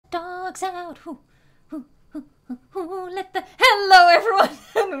dogs out. Hello everyone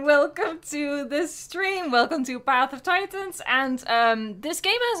and welcome to this stream. Welcome to Path of Titans, and this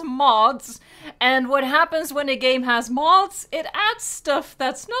game has mods, and what happens when a game has mods, it adds stuff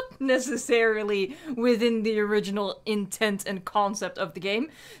that's not necessarily within the original intent and concept of the game.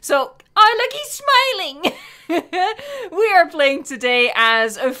 So, oh look, he's smiling! We are playing today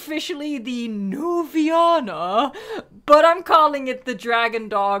as officially the Noviana, but I'm calling it the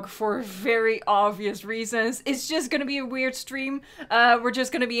DragonDog for very obvious reasons. It's just gonna be a weird stream. We're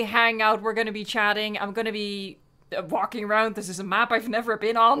just gonna be hanging out, we're gonna be chatting, I'm gonna be walking around. This is a map I've never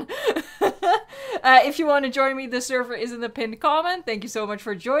been on. If you want to join me, the server is in the pinned comment. Thank you so much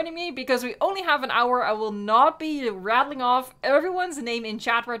for joining me. Because we only have an hour, I will not be rattling off everyone's name in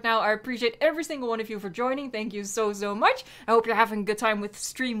chat right now. I appreciate every single one of you for joining. Thank you so much. I hope you're having a good time with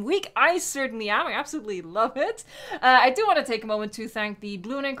Stream Week. I certainly am. I absolutely love it. I do want to take a moment to thank the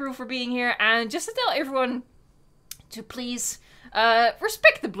Blue Name crew for being here, and just to tell everyone to please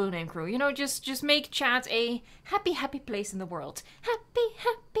respect the Blue Name crew. You know, just make chat a happy place in the world. Happy.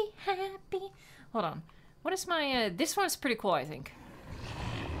 Hold on. What is my this one's pretty cool, I think.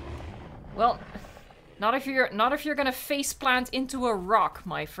 Well, not if you're gonna face plant into a rock,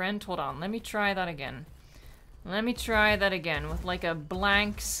 my friend. Hold on. Let me try that again. Let me try that again with like a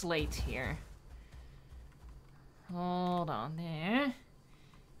blank slate here. Hold on there.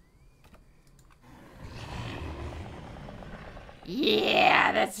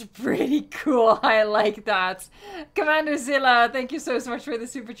 Yeah, that's pretty cool. I like that. Commander Zilla, thank you so much for the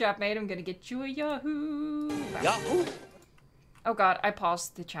super chat, mate. I'm gonna get you a Yahoo. Yahoo! Oh god, I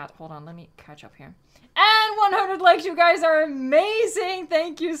paused the chat. Hold on, let me catch up here. And 100 likes, you guys are amazing.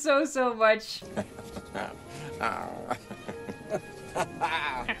 Thank you so much.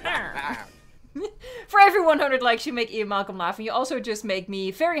 For every 100 likes, you make Ian Malcolm laugh, and you also just make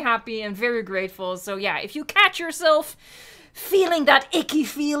me very happy and very grateful. So yeah, if you catch yourself feeling that icky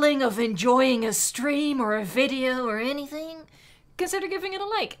feeling of enjoying a stream or a video or anything, consider giving it a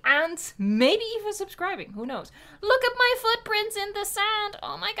like and maybe even subscribing. Who knows? Look at my footprints in the sand.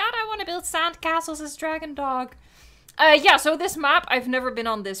 Oh my god, I want to build sand castles as DragonDog. Yeah, so this map, I've never been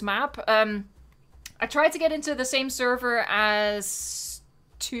on this map. I tried to get into the same server as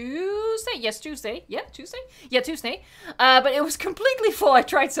Tuesday? Yes, Tuesday. Yeah, Tuesday? Yeah, Tuesday. But it was completely full. I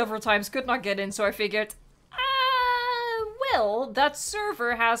tried several times, could not get in, so I figured, well, that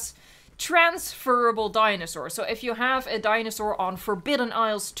server has transferable dinosaurs. So if you have a dinosaur on Forbidden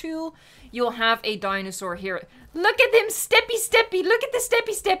Isles 2, you'll have a dinosaur here. Look at him, steppy. Look at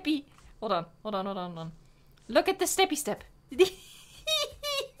the steppy. Hold on. Look at the steppy step.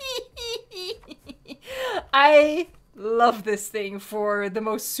 I love this thing for the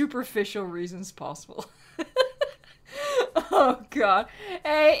most superficial reasons possible. Oh god.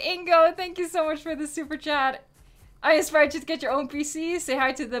 Hey, Ingo, thank you so much for the super chat. I inspired you to get your own PC. Say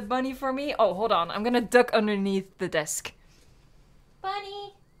hi to the bunny for me. Oh, hold on. I'm gonna duck underneath the desk.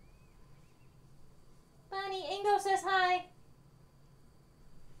 Bunny, Ingo says hi.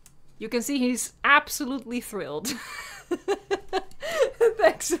 You can see he's absolutely thrilled.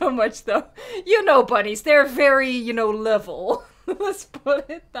 Thanks so much, though. You know bunnies, they're very, you know, level. Let's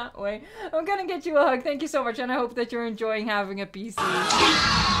put it that way. I'm gonna get you a hug. Thank you so much, and I hope that you're enjoying having a PC.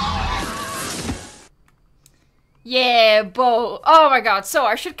 Yeah, Bo. Oh my god. So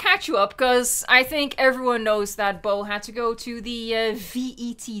I should catch you up, because I think everyone knows that Bo had to go to the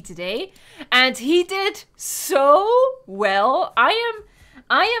VET today. And he did so well. I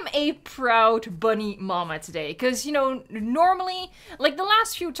am a proud bunny mama today, because, you know, normally, like the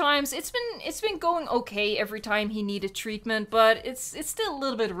last few times, it's been going okay every time he needed treatment, but it's still a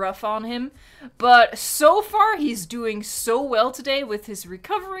little bit rough on him. But so far, he's doing so well today with his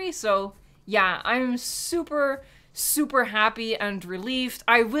recovery, so yeah, I'm super happy and relieved.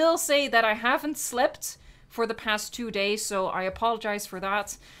 I will say that I haven't slept for the past 2 days, so I apologize for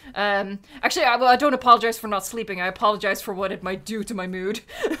that. Actually, I don't apologize for not sleeping. I apologize for what it might do to my mood.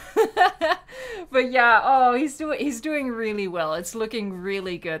 But yeah, oh, he's doing really well. It's looking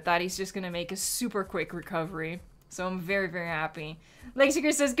really good that he's just gonna make a super quick recovery. So I'm very happy.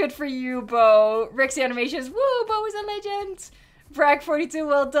 Lexiker says, good for you, Bo. Rexy Animations, woo, Bo is a legend. Brag42,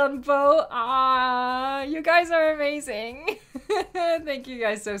 well done, Bo. Ah, you guys are amazing. Thank you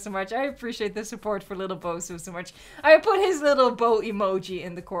guys so much. I appreciate the support for little Bo so much. I put his little Bo emoji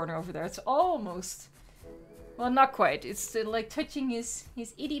in the corner over there. It's almost, well, not quite. It's like touching his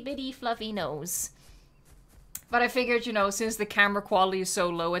itty bitty fluffy nose. But I figured, you know, since the camera quality is so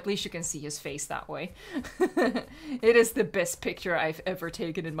low, at least you can see his face that way. It is the best picture I've ever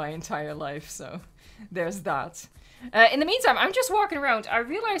taken in my entire life, so there's that. In the meantime, I'm just walking around. I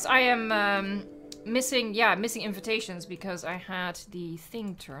realize I am missing invitations because I had the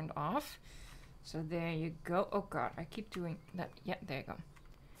thing turned off. So there you go. Oh god, I keep doing that. Yeah, there you go.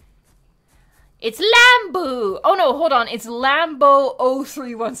 It's Lambo! Oh no, hold on. It's Lambo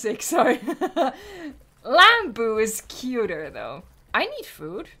 0316. Sorry. Lambo is cuter though. I need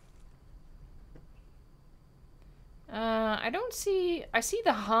food. I don't see... I see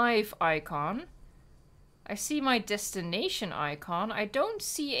the hive icon. I see my destination icon. I don't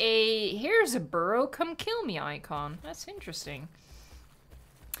see a... Here's a burrow, come kill me icon. That's interesting.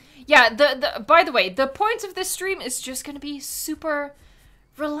 Yeah, by the way, the point of this stream is just gonna be super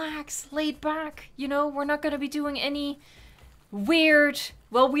relaxed, laid back. You know, we're not gonna be doing any weird...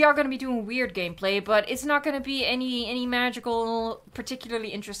 Well, we are gonna be doing weird gameplay, but it's not gonna be any magical, particularly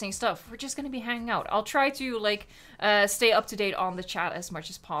interesting stuff. We're just gonna be hanging out. I'll try to, like, stay up to date on the chat as much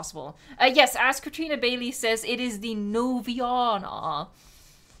as possible. Yes, as Katrina Bailey says, it is the Noviana.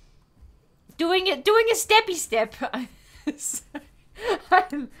 Doing a steppy step.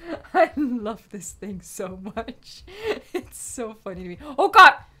 I love this thing so much. It's so funny to me. Oh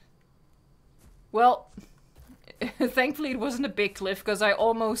god! Well, thankfully it wasn't a big cliff because I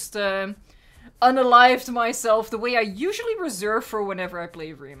almost unalived myself the way I usually reserve for whenever I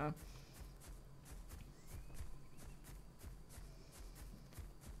play Vrima.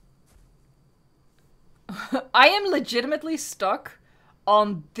 I am legitimately stuck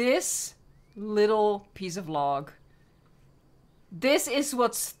on this little piece of log. This is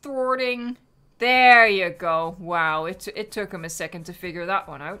what's thwarting... There you go. Wow, it took him a second to figure that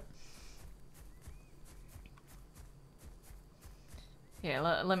one out. Yeah,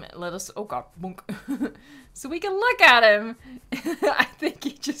 let us... Oh god, bonk. So we can look at him. I think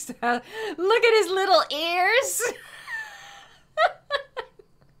he just has... Look at his little ears!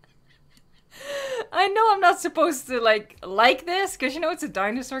 I know I'm not supposed to like this, because you know it's a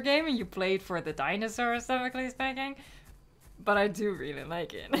dinosaur game and you play it for the dinosaur, specifically speaking. But I do really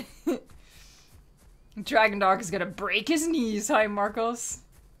like it. DragonDog is gonna break his knees. Hi, Marcos.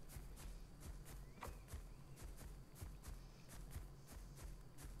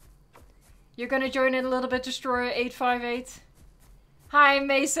 You're gonna join in a little bit, Destroyer 858. Hi,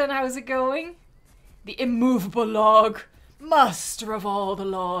 Mason. How's it going? The immovable log. Master of all the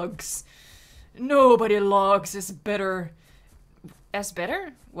logs. Nobody logs is better. As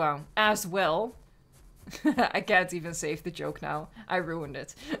better? Wow. As well. I can't even save the joke now. I ruined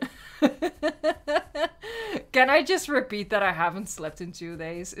it. Can I just repeat that I haven't slept in 2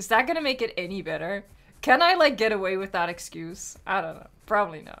 days? Is that gonna make it any better? Can I, like, get away with that excuse? I don't know.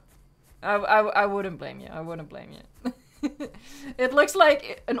 Probably not. I wouldn't blame you. I wouldn't blame you. It looks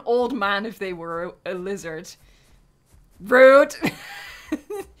like an old man if they were a lizard. Rude!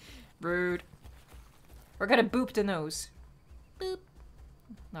 Rude. We're gonna boop the nose. Boop.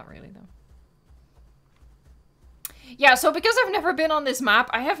 Not really, though. Yeah, so because I've never been on this map,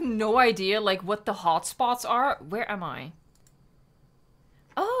 I have no idea, like, what the hotspots are. Where am I?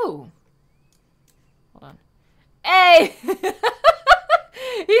 Oh! Hold on. Hey!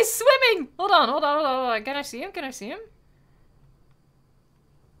 He's swimming! Hold on. Can I see him? Can I see him?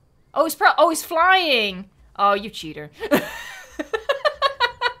 Oh, he's flying! Oh, you cheater.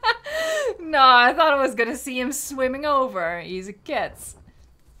 No, I thought I was gonna see him swimming over. Easy kits.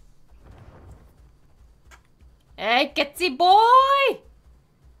 Hey, kitsy boy!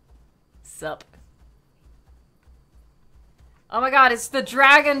 Sup? Oh my god, it's the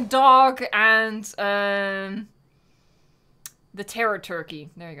DragonDog and, the Terror Turkey.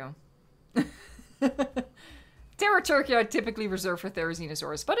 There you go. Terror Turkey I typically reserve for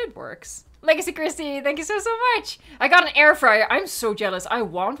Therizinosaurus, but it works. Legacy Christy, thank you so much! I got an air fryer. I'm so jealous. I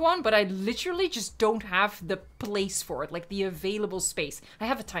want one, but I literally just don't have the place for it. Like, the available space. I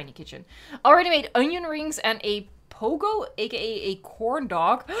have a tiny kitchen. Already made onion rings and a pogo, aka a corn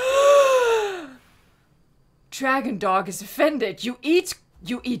dog. DragonDog is offended. You eat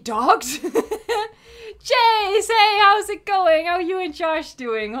dogs? Chase, hey, how's it going? How are you and Josh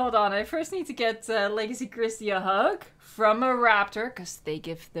doing? Hold on, I first need to get Legacy Christy a hug from a raptor, because they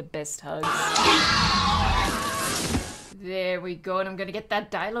give the best hugs. There we go, and I'm gonna get that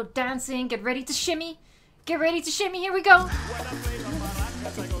Dilo dancing. Get ready to shimmy. Get ready to shimmy, here we go.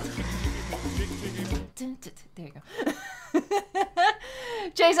 There you go.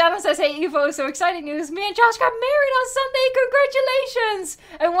 Chase Adams says, hey Evo, so exciting news. Me and Josh got married on Sunday. Congratulations!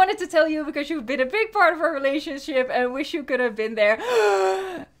 I wanted to tell you because you've been a big part of our relationship and wish you could have been there.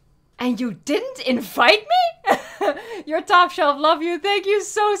 And you didn't invite me? Your top shelf, love you. Thank you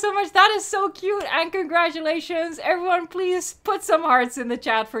so much. That is so cute. And congratulations. Everyone, please put some hearts in the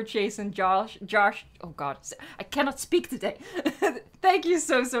chat for Chase and Josh. Oh god, I cannot speak today. Thank you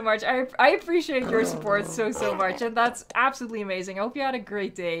so much. I appreciate your support so much. And that's absolutely amazing. I hope you had a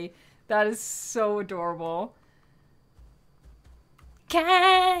great day. That is so adorable.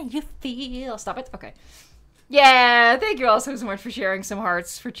 Can you feel? Stop it. Okay. Yeah, thank you all so much for sharing some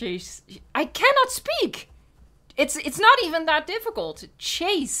hearts for Chase. I cannot speak. It's not even that difficult.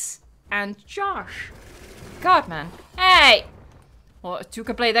 Chase and Josh. God, man. Hey! Well, two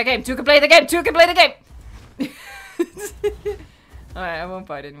can play that game. Two can play the game. Two can play the game. Alright, I won't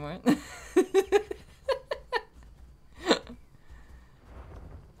fight anymore.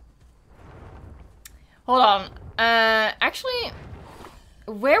 Hold on. Actually,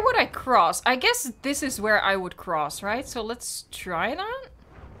 where would I cross? I guess this is where I would cross, right? So let's try that.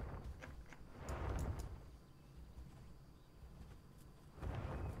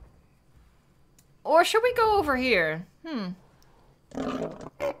 Or should we go over here? No,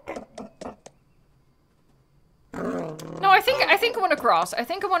 I think I want to cross. I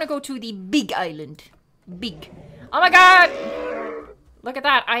think I want to go to the big island. Big. Oh my god! Look at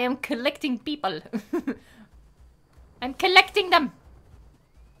that. I am collecting people. I'm collecting them.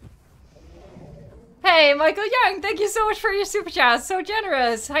 Hey, Michael Young, thank you so much for your super chat. So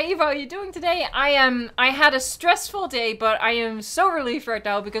generous. Hi, Eva, how are you doing today? I had a stressful day, but I am so relieved right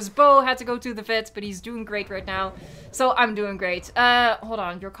now because Bo had to go to the vet, but he's doing great right now. So I'm doing great. Hold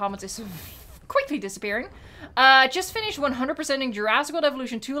on, your comment is quickly disappearing. Just finished 100%ing Jurassic World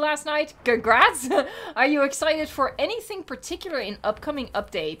Evolution 2 last night. Congrats! Are you excited for anything particular in upcoming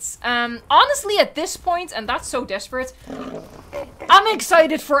updates? Honestly, at this point, and that's so desperate, I'm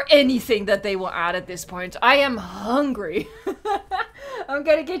excited for anything that they will add at this point. I am hungry. I'm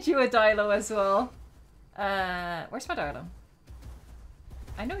gonna get you a Dilo as well. Where's my Dilo?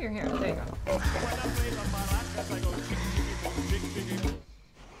 I know you're here. There you go.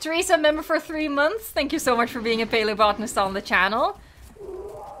 Teresa, member for 3 months. Thank you so much for being a paleobotanist on the channel.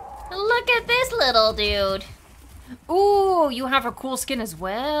 Look at this little dude. Ooh, you have a cool skin as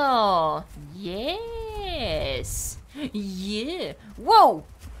well. Yes. Yeah. Whoa.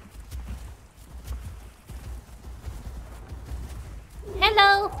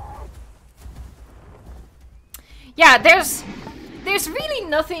 Hello. Yeah, there's really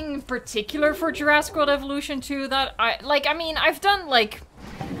nothing particular for Jurassic World Evolution 2 that I mean, I've done like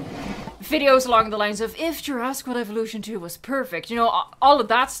videos along the lines of if Jurassic World Evolution 2 was perfect, you know, all of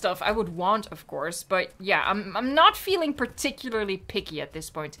that stuff I would want, of course, but yeah, I'm not feeling particularly picky at this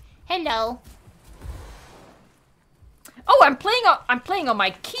point. Hello. Oh, I'm playing on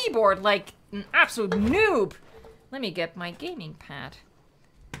my keyboard like an absolute noob. Let me get my gaming pad.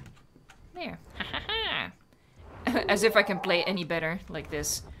 There. As if I can play any better like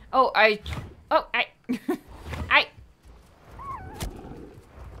this. I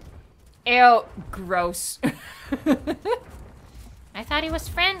Ew, gross. I thought he was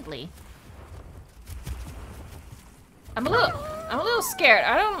friendly. I'm a little scared.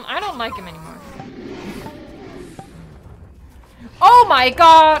 I don't like him anymore. Oh my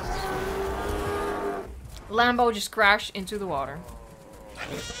god! Lambo just crashed into the water.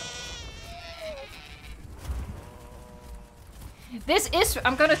 This is...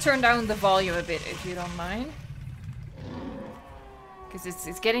 I'm gonna turn down the volume a bit if you don't mind. Because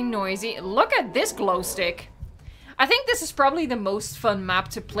it's getting noisy. Look at this glow stick. I think this is probably the most fun map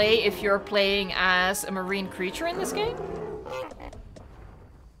to play if you're playing as a marine creature in this game.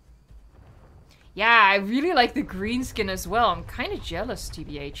 Yeah, I really like the green skin as well. I'm kind of jealous,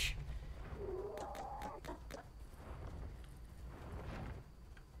 TBH.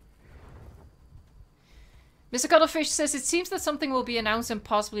 Mr. Cuttlefish says, it seems that something will be announced and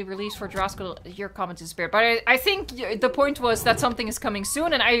possibly released for Jurassic World. Your comment is spared. But I think the point was that something is coming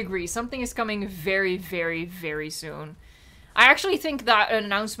soon, and I agree. Something is coming very, very, very soon. I actually think that an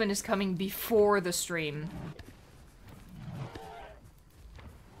announcement is coming before the stream.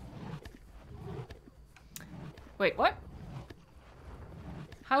 Wait, what?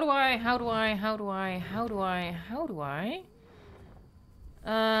 How do I?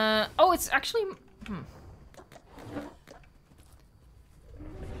 Oh, it's actually...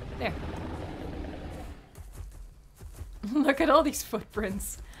 There. Look at all these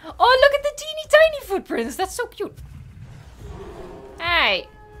footprints. Oh, look at the teeny tiny footprints. That's so cute. Hey.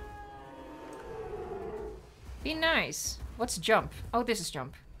 Be nice. What's jump? Oh, this is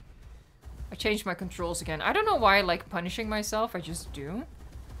jump. I changed my controls again. I don't know why I like punishing myself. I just do.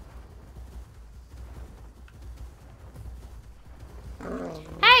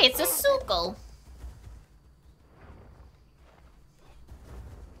 Hey, it's a Suko.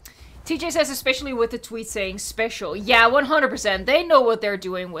 TJ says especially with the tweet saying special. Yeah, 100%. They know what they're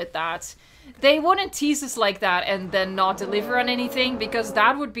doing with that. They wouldn't tease us like that and then not deliver on anything, because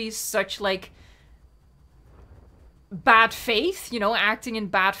that would be such, like, bad faith, you know, acting in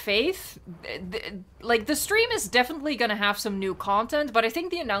bad faith. Like, the stream is definitely gonna have some new content, but I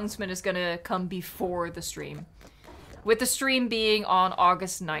think the announcement is gonna come before the stream. With the stream being on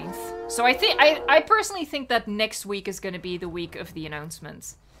August 9th. So I personally think that next week is gonna be the week of the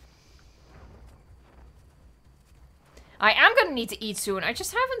announcements. I am gonna need to eat soon. I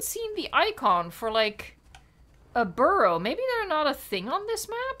just haven't seen the icon for, like, a burrow. Maybe they're not a thing on this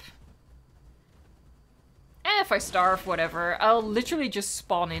map? If I starve, whatever. I'll literally just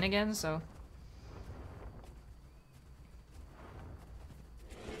spawn in again, so...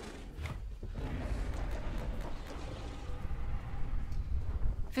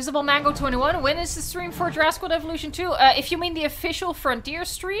 Visible Mango 21, when is the stream for Jurassic World Evolution 2? If you mean the official Frontier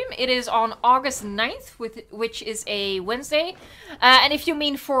stream, it is on August 9th, which is a Wednesday. And if you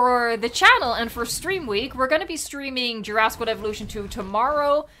mean for the channel and for Stream Week, we're going to be streaming Jurassic World Evolution 2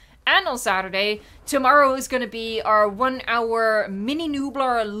 tomorrow and on Saturday. Tomorrow is going to be our 1 hour Mini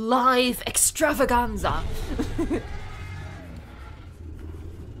Noobler live extravaganza.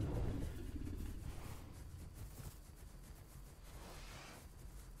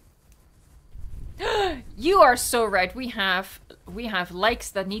 You are so right. We have likes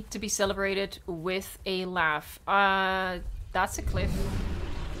that need to be celebrated with a laugh. That's a cliff.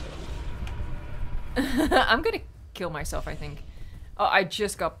 I'm gonna kill myself, I think. Oh, I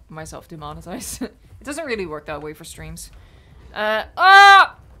just got myself demonetized. It doesn't really work that way for streams.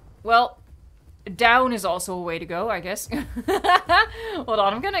 Well, down is also a way to go, I guess. Hold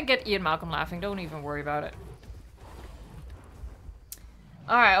on, I'm gonna get Ian Malcolm laughing. Don't even worry about it.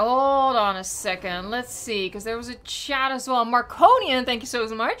 Alright, hold on a second. Let's see, because there was a chat as well. Marconian, thank you so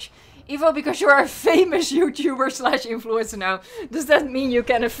much. Evo, because you're a famous YouTuber slash influencer now, does that mean you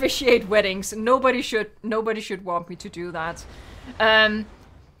can officiate weddings? Nobody should want me to do that.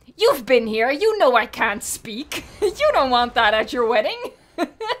 You've been here, you know I can't speak. You don't want that at your wedding.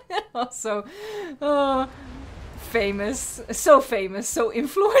 Also, famous, so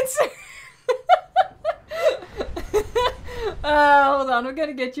influencer. Hold on, we're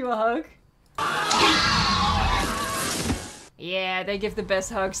gonna get you a hug. Yeah, they give the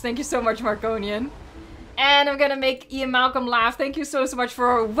best hugs. Thank you so much, Marconian. And I'm gonna make Ian Malcolm laugh. Thank you so much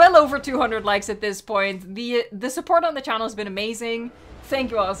for well over 200 likes at this point. The support on the channel has been amazing.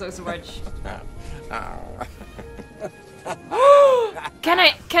 Thank you all so much. Can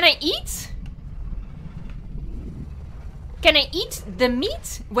I eat? Can I eat the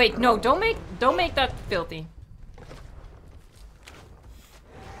meat? Wait, no, don't make that filthy.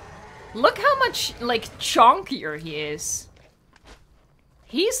 Look how much, like, chonkier he is.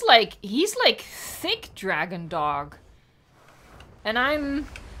 He's like thick DragonDog. And I am,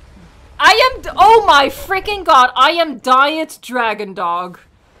 oh my freaking god, I am diet DragonDog.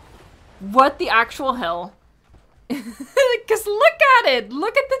 What the actual hell? Because look at it,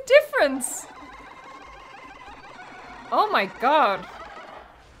 look at the difference. Oh my god.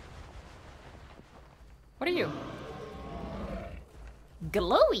 What are you?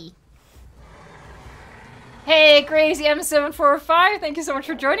 Glowy. Hey, Crazy M745, thank you so much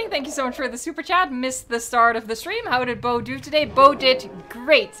for joining. Thank you so much for the super chat. Missed the start of the stream. How did Bo do today? Bo did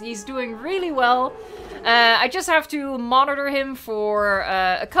great. He's doing really well. I just have to monitor him for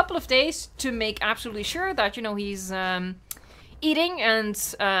a couple of days to make absolutely sure that, you know, he's eating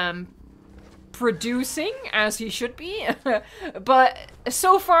and producing as he should be. But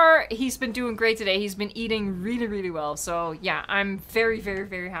so far, he's been doing great today. He's been eating really, really well. So yeah, I'm very, very,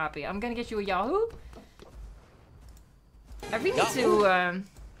 very happy. I'm gonna get you a Yahoo. I really need to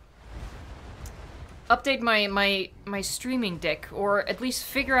update my streaming deck, or at least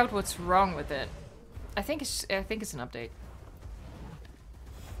figure out what's wrong with it. I think it's an update.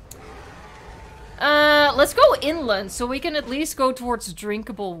 Let's go inland so we can at least go towards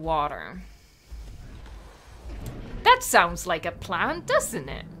drinkable water. That sounds like a plan, doesn't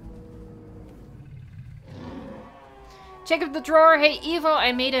it? Check out the drawer. Hey, Evo,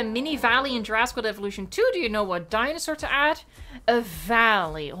 I made a mini valley in Jurassic World Evolution 2. Do you know what dinosaur to add? A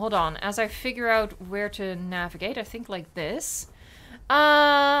valley. Hold on. As I figure out where to navigate, I think like this. You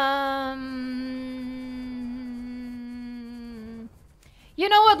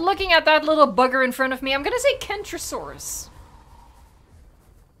know what? Looking at that little bugger in front of me, I'm gonna say Kentrosaurus.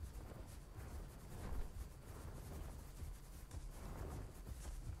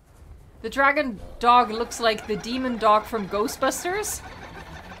 The dragon dog looks like the demon dog from Ghostbusters.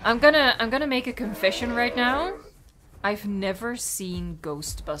 I'm gonna make a confession right now. I've never seen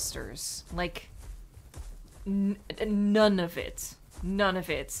Ghostbusters. Like, none of it. None of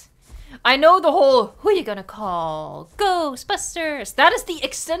it. I know the whole, who you gonna call? Ghostbusters! That is the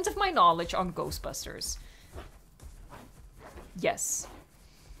extent of my knowledge on Ghostbusters. Yes.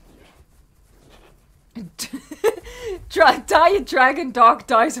 DragonDog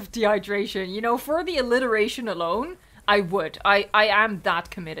dies of dehydration. You know, for the alliteration alone, I would. I am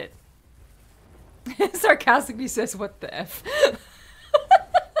that committed. Sarcastically says, what the F?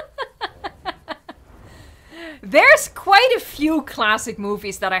 There's quite a few classic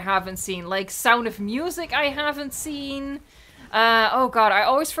movies that I haven't seen. Like Sound of Music I haven't seen. Oh god, I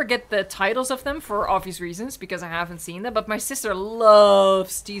always forget the titles of them for obvious reasons because I haven't seen them. But my sister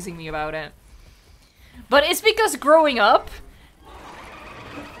loves teasing me about it. But it's because growing up...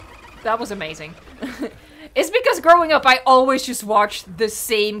 That was amazing. It's because growing up I always just watched the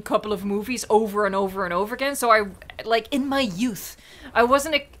same couple of movies over and over and over again. So I, like, in my youth, I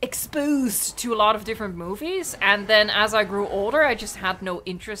wasn't exposed to a lot of different movies. And then as I grew older, I just had no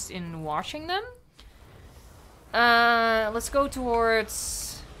interest in watching them. Let's go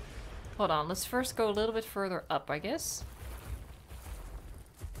towards... Hold on, let's first go a little bit further up, I guess.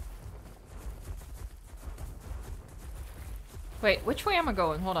 Wait, which way am I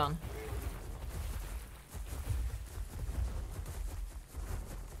going? Hold on.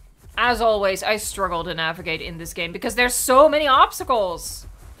 As always, I struggle to navigate in this game because there's so many obstacles.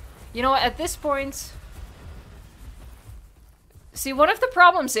 You know, at this point... See, one of the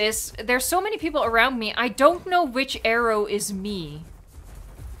problems is there's so many people around me, I don't know which arrow is me.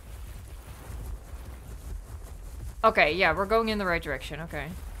 Okay, yeah, we're going in the right direction, okay.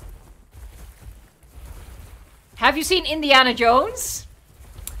 Have you seen Indiana Jones?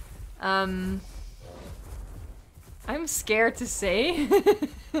 I'm scared to say.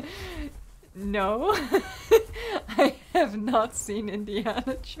 No. I have not seen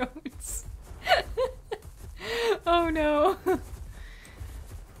Indiana Jones. Oh no.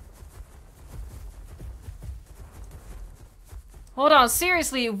 Hold on,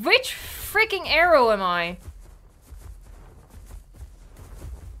 seriously, which freaking arrow am I?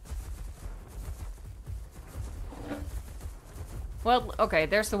 Well, okay,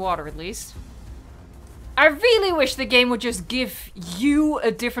 there's the water at least. I really wish the game would just give you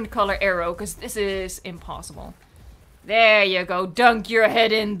a different color arrow, because this is impossible. There you go, dunk your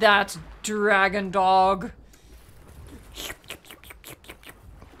head in that, DragonDog.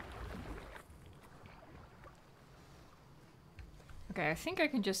 Okay, I think I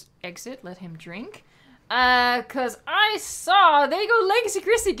can just exit, let him drink. Cause I saw, there you go, Legacy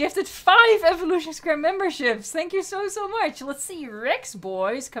Christie gifted 5 Evolution Square memberships. Thank you so much. Let's see, Rex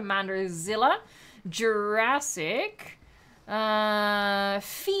Boys, Commander Zilla, Jurassic,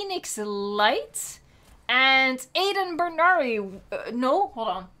 Phoenix Light, and Aiden Bernari. No, hold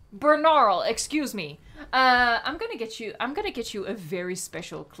on. Bernarl, excuse me. I'm gonna get you a very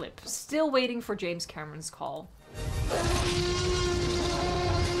special clip. Still waiting for James Cameron's call.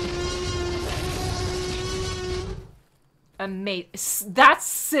 Amazing. That's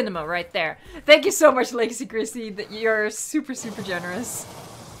cinema right there. Thank you so much, Legacy Christie. You're super generous.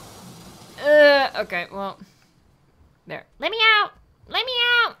 Okay, well. There. Let me out! Let me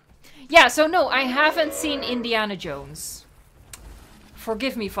out! Yeah, so no, I haven't seen Indiana Jones.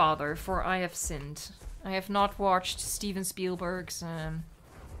 Forgive me, Father, for I have sinned. I have not watched Steven Spielberg's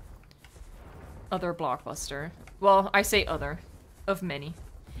other blockbuster. Well, I say other. Of many.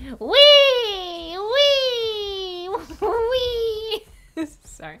 Wee! Wee! Wee!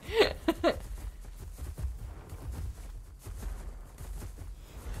 Sorry.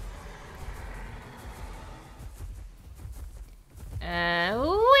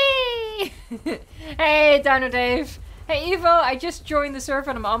 Wee! Hey, Dino Dave. Hey, Evo, I just joined the server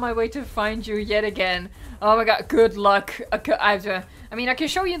and I'm on my way to find you yet again. Oh my god, good luck. I mean, I can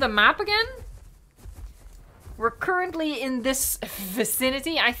show you the map again. We're currently in this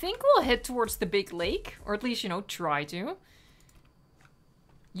vicinity. I think we'll head towards the big lake. Or at least, you know, try to.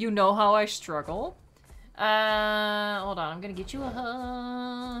 You know how I struggle. Hold on. I'm gonna get you a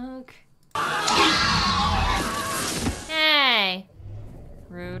hug. Hey!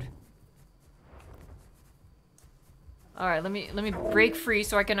 Rude. Alright, let me break free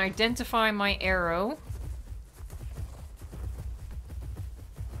so I can identify my arrow.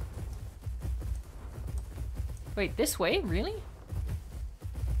 Wait, this way? Really?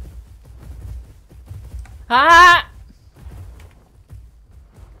 Ah!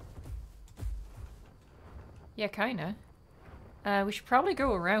 Yeah, kinda. We should probably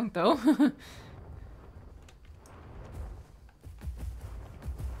go around, though.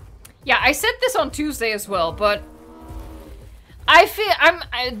 Yeah, I said this on Tuesday as well, but I feel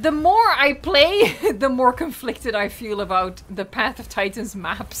the more I play, the more conflicted I feel about the Path of Titans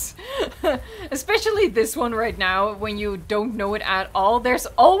maps. Especially this one right now, when you don't know it at all. There's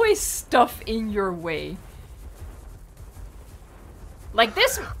always stuff in your way. Like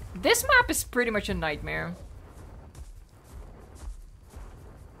this map is pretty much a nightmare.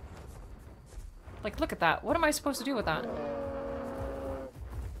 Like, look at that. What am I supposed to do with that?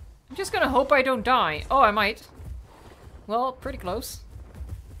 I'm just gonna hope I don't die. Oh, I might. Well, pretty close.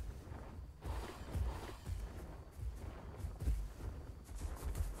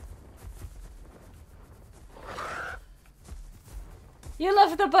 You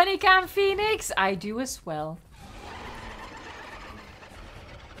love the bunny cam, Phoenix? I do as well.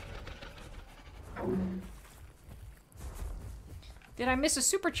 Did I miss a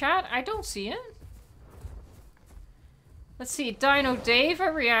super chat? I don't see it. Let's see. Dino Dave I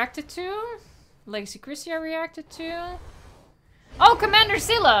reacted to. Legacy Chrissy I reacted to. Oh, Commander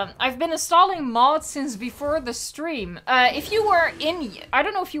Zilla! I've been installing mods since before the stream. If you were in... I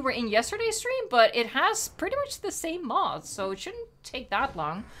don't know if you were in yesterday's stream, but it has pretty much the same mods, so it shouldn't take that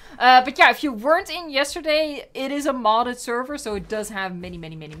long. But yeah, if you weren't in yesterday, it is a modded server, so it does have many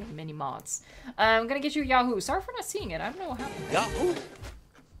mods. I'm gonna get you Yahoo. Sorry for not seeing it. I don't know what happened. Yahoo!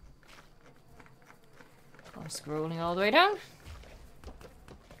 I'm scrolling all the way down.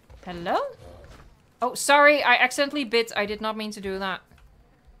 Hello? Oh, sorry, I accidentally bit. I did not mean to do that.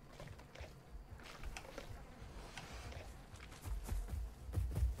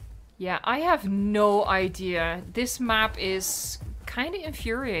 Yeah, I have no idea. This map is kind of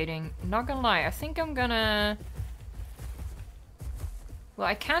infuriating. Not gonna lie, I think I'm gonna... Well,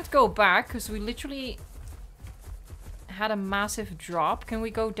 I can't go back because we literally had a massive drop. Can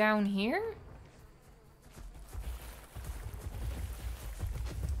we go down here?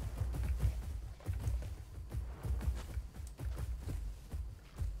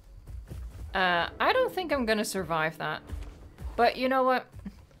 I don't think I'm gonna survive that. But you know what?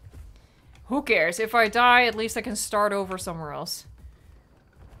 Who cares? If I die, at least I can start over somewhere else.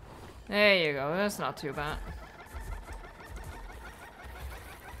 There you go. That's not too bad.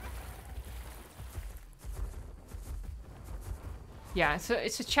 Yeah,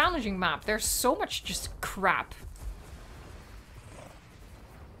 it's a challenging map. There's so much just crap.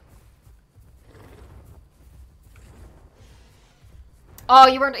 Oh,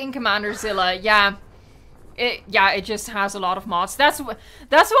 you weren't in Commander Zilla. Yeah. It just has a lot of mods. That's one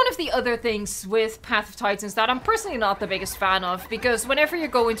of the other things with Path of Titans that I'm personally not the biggest fan of, because whenever you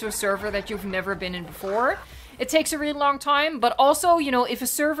go into a server that you've never been in before, it takes a really long time. But also, you know, if a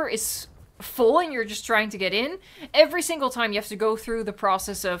server is full and you're just trying to get in, every single time you have to go through the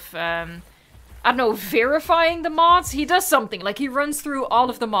process of I don't know, verifying the mods. He does something like he runs through all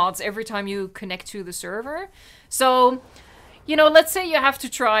of the mods every time you connect to the server. So, you know, let's say you have to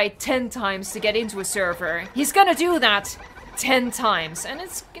try 10 times to get into a server. He's gonna do that 10 times, and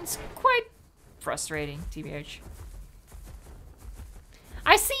it's quite frustrating, TBH.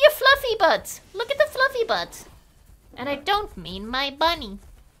 I see a fluffy butt. Look at the fluffy butt. And I don't mean my bunny.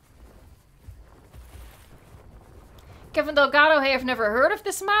 Kevin Delgado, hey, I've never heard of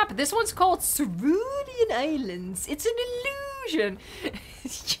this map. This one's called Cerulean Islands. It's an illusion.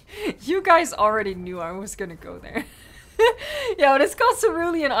 You guys already knew I was gonna go there. Yeah, but it's called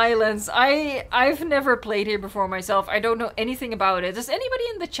Cerulean Islands. I've never played here before myself. I don't know anything about it. Does anybody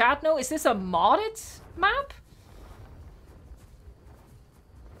in the chat know? Is this a modded map?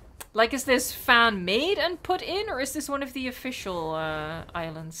 Like, is this fan-made and put in, or is this one of the official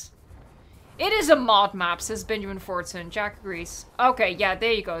islands? It is a mod map, says Benjamin Fortson. Jack agrees. Okay, yeah,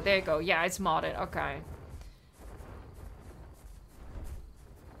 there you go, there you go. Yeah, it's modded, okay.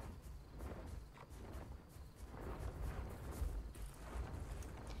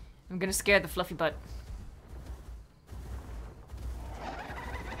 I'm gonna scare the fluffy butt.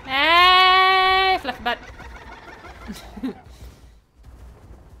 Hey, fluffy butt.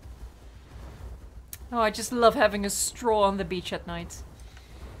 Oh, I just love having a stroll on the beach at night.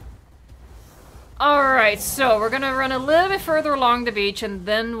 Alright, so we're gonna run a little bit further along the beach and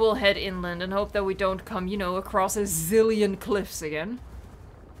then we'll head inland and hope that we don't come, you know, across a zillion cliffs again.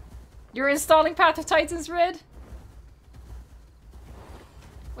 You're installing Path of Titans, Red?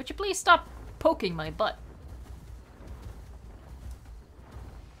 Would you please stop poking my butt?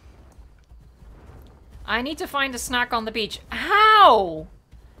 I need to find a snack on the beach. How?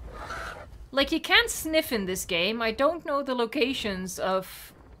 Like, you can't sniff in this game. I don't know the locations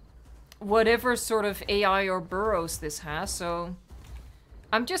of whatever sort of AI or burrows this has, so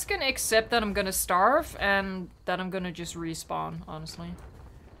I'm just gonna accept that I'm gonna starve and that I'm gonna just respawn, honestly.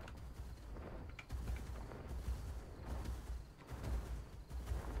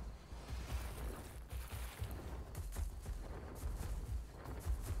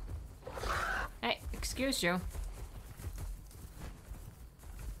 Excuse you.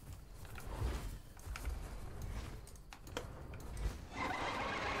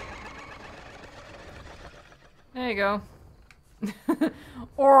 There you go.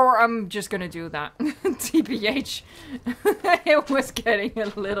 Or I'm just gonna do that. TBH. It was getting a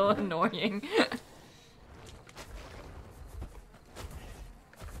little annoying.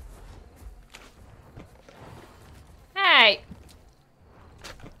 Hey!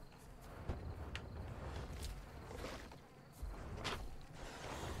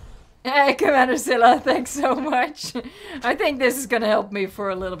 Hey, Commander Scylla, thanks so much. I think this is gonna help me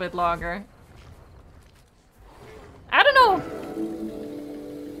for a little bit longer. I don't know.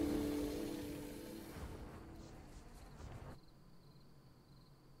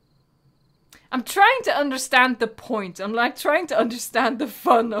 I'm trying to understand the point. I'm like trying to understand the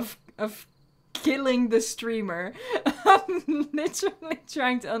fun of killing the streamer. I'm literally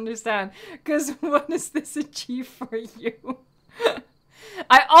trying to understand. Because what does this achieve for you?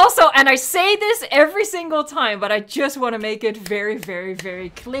 I also, and I say this every single time, but I just want to make it very, very, very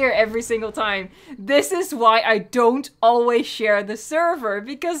clear every single time. This is why I don't always share the server,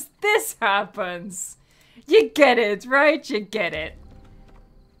 because this happens. You get it, right? You get it.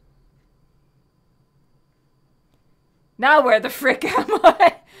 Now where the frick am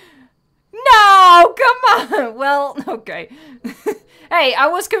I? No, come on. Well, okay. Hey, I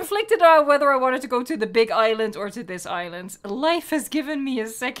was conflicted on whether I wanted to go to the big island or to this island. Life has given me a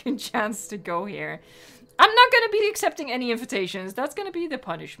second chance to go here. I'm not going to be accepting any invitations. That's going to be the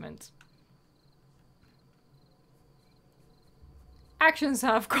punishment. Actions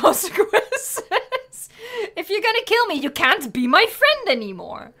have consequences. If you're going to kill me, you can't be my friend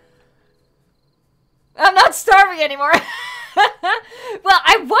anymore. I'm not starving anymore. Well,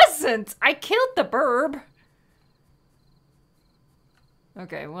 I wasn't. I killed the burb.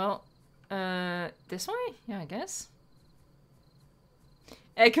 Okay, well, this way? Yeah, I guess.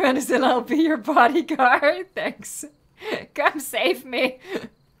 Hey, Commander Scylla, I'll be your bodyguard. Thanks. Come save me.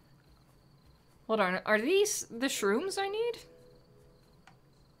 Hold on, are these the shrooms I need?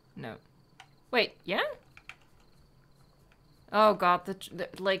 No. Wait, yeah? Oh god,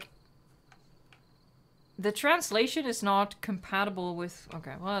 like... The translation is not compatible with...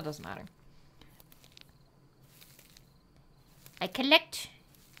 Okay, well, it doesn't matter. I collect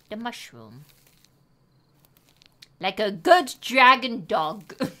the mushroom. Like a good dragon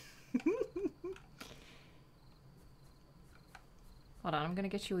dog. Hold on, I'm gonna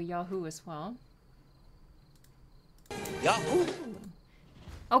get you a Yahoo as well. Yahoo!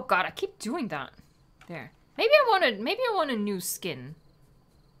 Oh god, I keep doing that. There. Maybe I want a new skin.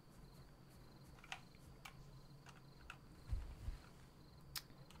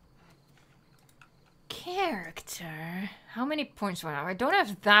 Character. How many points do I have? I don't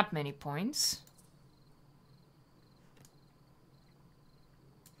have that many points.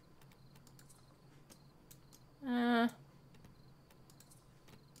 Oh,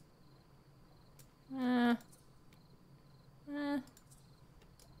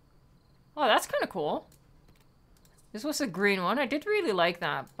 that's kind of cool. This was a green one. I did really like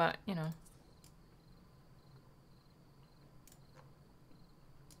that, but, you know.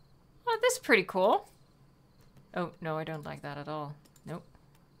 Oh, this is pretty cool. Oh, no, I don't like that at all. Nope.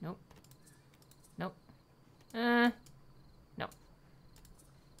 Nope. Nope. No.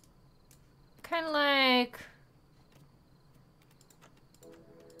 Kind of like...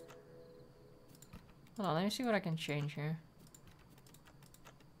 Hold on, let me see what I can change here.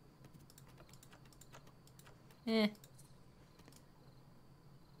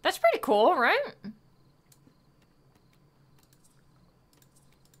 That's pretty cool, right?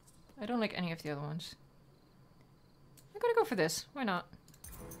 I don't like any of the other ones. I'm gonna go for this. Why not?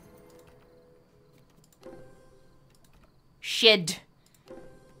 Shed.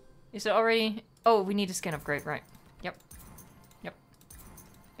 Is it already... Oh, we need a skin upgrade, right. Yep. Yep.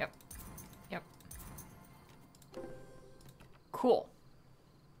 Yep. Yep. Cool.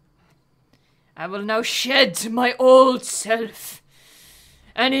 I will now shed my old self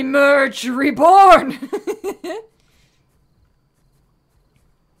and emerge reborn.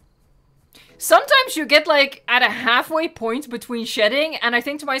 Sometimes you get like at a halfway point between shedding and I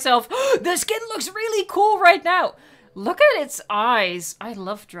think to myself, oh, the skin looks really cool right now. Look at its eyes. I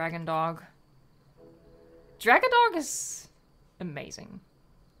love DragonDog. DragonDog is amazing.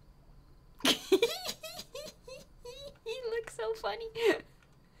 He looks so funny.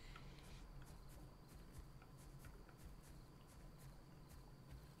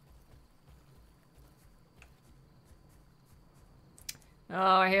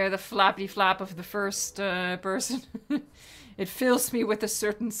 Oh, I hear the flappy flap of the first person. It fills me with a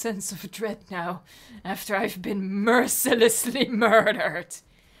certain sense of dread now, after I've been mercilessly murdered.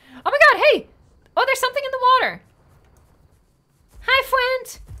 Oh my god, hey! Oh, there's something in the water. Hi,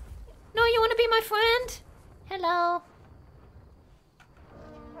 friend! No, you want to be my friend? Hello.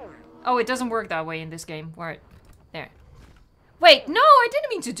 Oh, it doesn't work that way in this game. Where? There. Wait, no, I didn't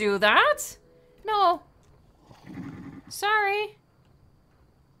mean to do that. No. Sorry.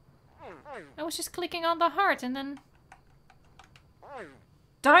 I was just clicking on the heart and then...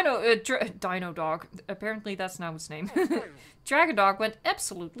 DinoDog. Apparently that's now its name. DragonDog went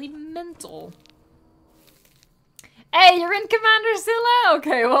absolutely mental. Hey, you're in Commander Zilla?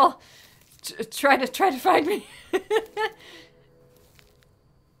 Okay, well, try to find me.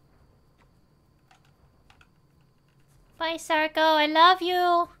 Bye, Sarko. I love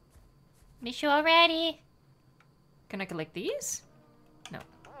you. Miss you already. Can I collect these? No.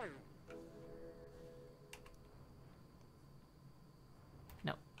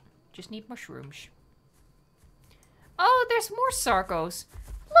 No. Just need mushrooms. Oh, there's more Sarkos.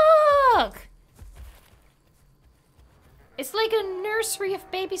 Look! It's like a nursery of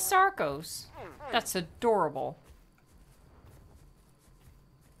baby Sarkos. That's adorable.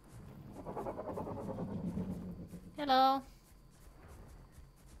 Hello.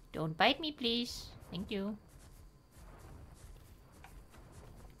 Don't bite me, please. Thank you.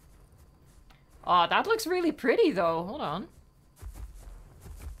 Oh, that looks really pretty, though. Hold on.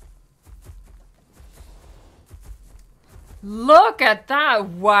 Look at that!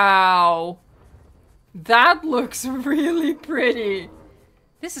 Wow! That looks really pretty.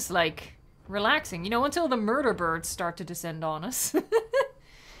 This is like relaxing, you know, until the murder birds start to descend on us.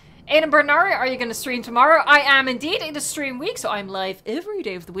 Aiden Bernari, are you going to stream tomorrow? I am indeed. It is stream week, so I'm live every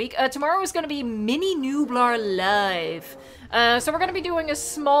day of the week. Tomorrow is going to be Mini Nublar live. So we're going to be doing a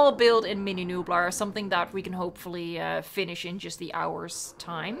small build in Mini Nublar, something that we can hopefully finish in just the hour's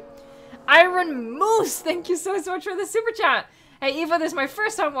time. Iron Moose, thank you so much for the super chat. Hey Eva, this is my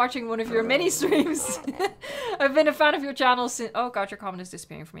first time watching one of your mini streams. I've been a fan of your channel since... Oh god, your comment is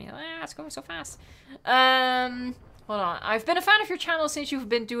disappearing for me. Ah, it's going so fast. Hold on. I've been a fan of your channel since you've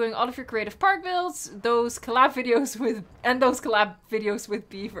been doing all of your creative park builds, those collab videos with... And those collab videos with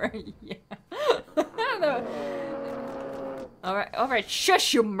Beaver. Yeah. Alright,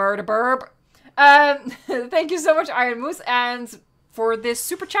 shush you murder burb. Thank you so much, Iron Moose, and... For this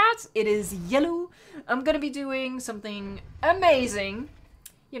super chat, it is yellow. I'm gonna be doing something amazing.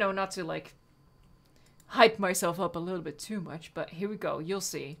 You know, not to like hype myself up a little bit too much, but here we go. You'll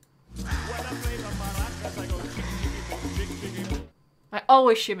see. I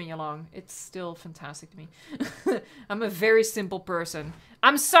always shimmy along. It's still fantastic to me. I'm a very simple person.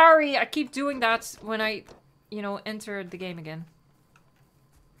 I'm sorry I keep doing that when I, you know, enter the game again.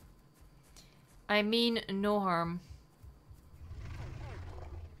 I mean no harm.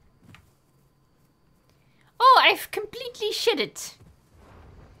 Oh, I've completely shit it.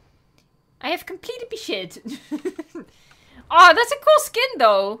 I have completely shit. Oh, that's a cool skin,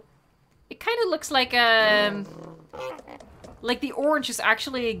 though. It kind of looks like the orange is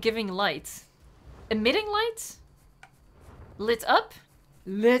actually giving light. Emitting light? Lit up?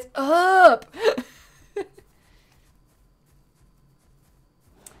 Lit up!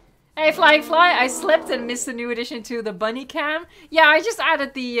 Hey, Flying Fly, I slept and missed the new addition to the bunny cam. Yeah, I just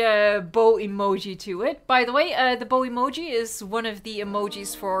added the bow emoji to it. By the way, the bow emoji is one of the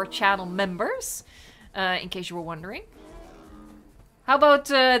emojis for channel members, in case you were wondering. How about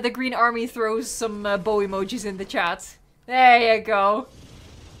the Green Army throws some bow emojis in the chat? There you go.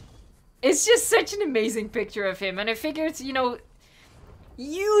 It's just such an amazing picture of him, and I figured, you know...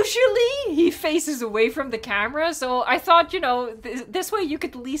 Usually, he faces away from the camera, so I thought, you know, this way you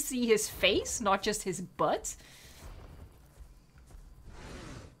could at least see his face, not just his butt.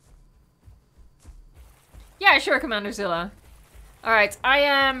 Yeah, sure, Commander Zilla. Alright, I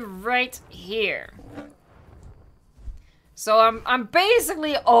am right here. So I'm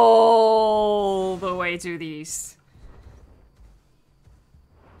basically all the way to the east.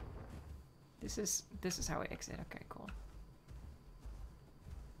 This is how I exit. Okay, cool.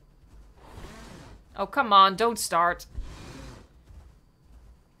 Oh, come on, don't start.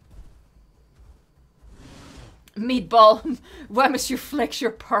 Meatball, why must you flex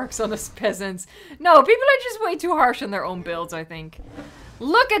your parks on us peasants? No, people are just way too harsh on their own builds, I think.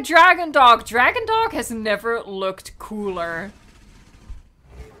 Look at DragonDog. DragonDog has never looked cooler.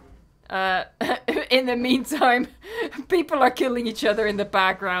 In the meantime, people are killing each other in the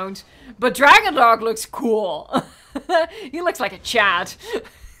background. But DragonDog looks cool. He looks like a Chad.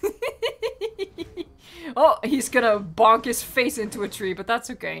 Oh, he's gonna bonk his face into a tree, but that's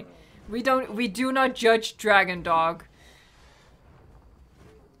okay. We do not judge DragonDog.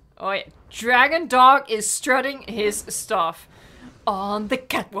 Oh yeah, DragonDog is strutting his stuff on the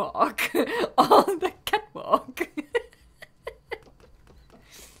catwalk. On the catwalk.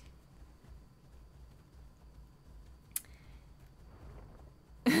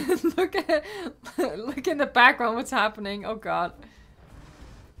 Look in the background what's happening. Oh god.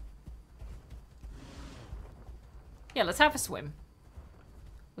 Yeah, let's have a swim.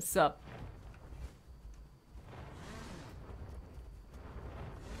 What's up?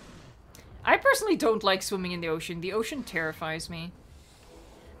 I personally don't like swimming in the ocean. The ocean terrifies me.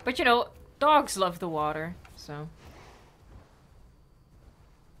 But you know, dogs love the water, so.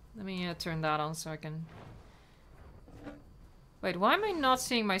 Let me turn that on so I can... Wait, why am I not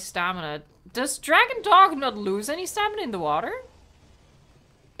seeing my stamina? Does DragonDog not lose any stamina in the water?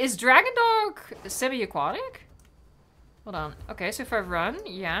 Is DragonDog semi-aquatic? Hold on. Okay, so if I run,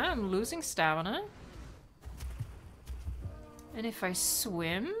 yeah, I'm losing stamina. And if I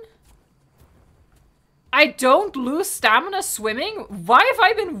swim... I don't lose stamina swimming? Why have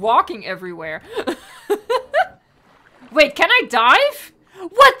I been walking everywhere? Wait, can I dive?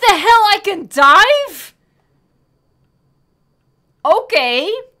 What the hell? I can dive?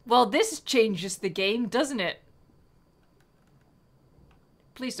 Okay. Well, this changes the game, doesn't it?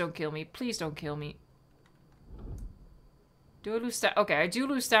 Please don't kill me. Please don't kill me. Do I lose stamina? Okay, I do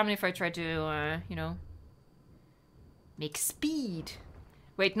lose stamina if I try to, you know, make speed.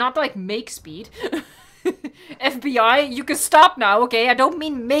 Wait, not like make speed. FBI, you can stop now, okay? I don't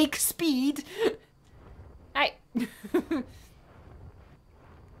mean make speed. I...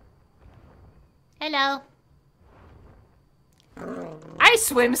 Hello. I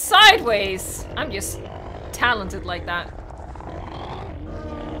swim sideways. I'm just talented like that.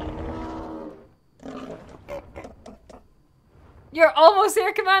 You're almost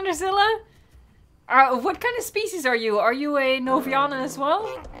there, Commander Zilla? What kind of species are you? Are you a Noviana as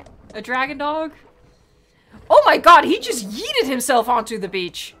well? A DragonDog? Oh my god, he just yeeted himself onto the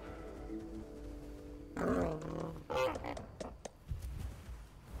beach.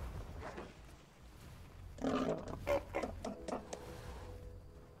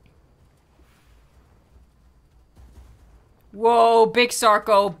 Whoa, big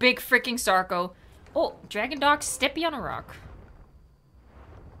Sarco. Big freaking Sarco. Oh, DragonDog, steppy on a rock.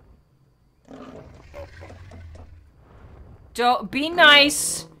 Don't be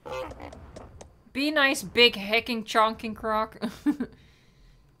nice. Be nice, big hecking chonking croc.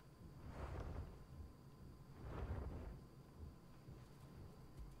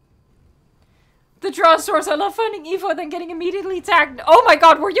 The Dinosaurs, I love finding Evo, then getting immediately tagged. Oh my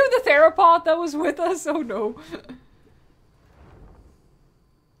god, were you the theropod that was with us? Oh no.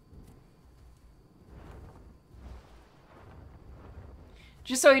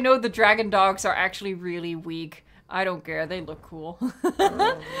 Just so you know, the DragonDogs are actually really weak. I don't care, they look cool.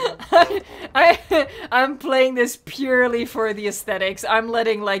 I'm playing this purely for the aesthetics. I'm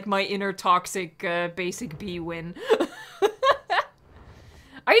letting, like, my inner toxic basic bee win.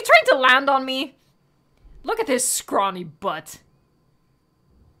 Are you trying to land on me? Look at this scrawny butt.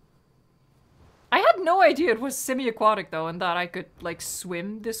 I had no idea it was semi-aquatic, though, and that I could, like,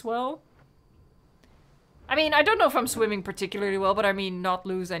 swim this well. I mean, I don't know if I'm swimming particularly well, but I mean not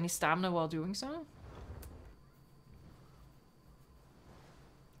lose any stamina while doing so.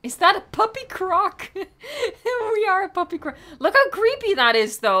 Is that a puppy croc? We are a puppy croc. Look how creepy that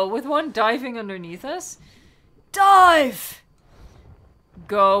is, though, with one diving underneath us. Dive!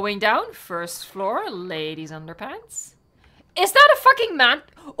 Going down, first floor, ladies' underpants. Is that a fucking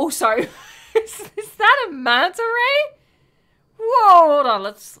oh, sorry. Is that a manta ray? Whoa, hold on,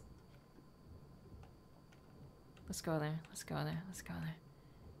 let's go there, let's go there, let's go there.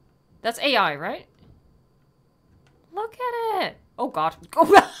 That's AI, right? Look at it. Oh god. Oh.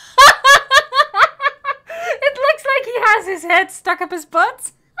 It looks like he has his head stuck up his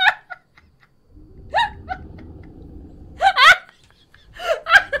butt.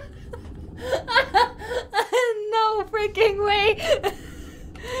 No freaking way.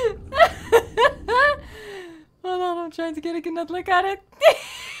 Hold on, I'm trying to get a good look at it.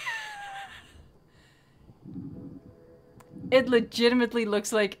 It legitimately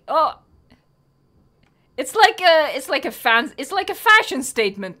looks like, oh, it's like a fashion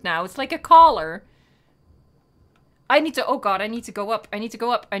statement now. It's like a collar. I need to, oh god, I need to go up. I need to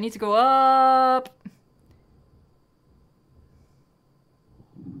go up. I need to go up.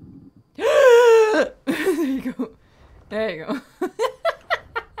 There you go. There you go.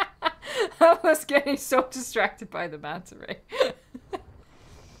 I was getting so distracted by the manta ray.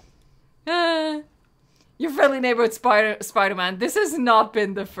 Your friendly neighborhood Spider-Man. This has not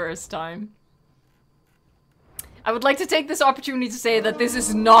been the first time. I would like to take this opportunity to say that this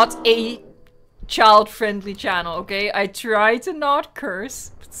is not a child-friendly channel, okay? I try to not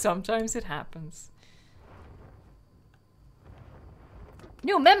curse, but sometimes it happens.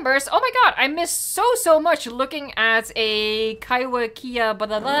 New members! Oh my god, I miss so much looking at a Kaiwa Kia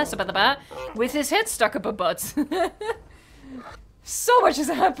with his head stuck up a butt. So much has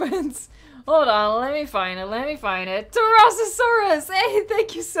happened. Hold on, let me find it. Tyrannosaurus! Hey,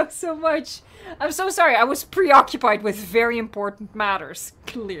 thank you so much. I'm so sorry, I was preoccupied with very important matters,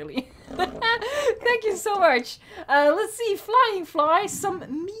 clearly. Thank you so much. Let's see, Flying Fly, some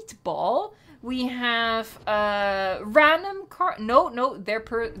meatball. We have random no,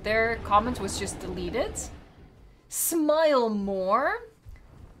 their comment was just deleted. Smile more.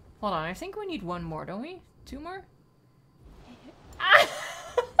 Hold on, I think we need one more, don't we? Two more?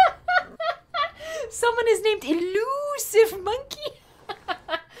 Someone is named Elusive Monkey.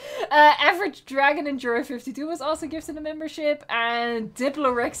 Average Dragon Enjoy 52 was also gifted a membership, and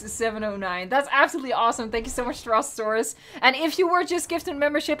Diplorex 709. That's absolutely awesome. Thank you so much, Tyrannosaurus. And if you were just gifted a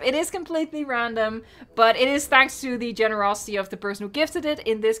membership, it is completely random, but it is thanks to the generosity of the person who gifted it.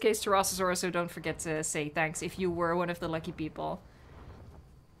 In this case, Tyrannosaurus. So don't forget to say thanks if you were one of the lucky people.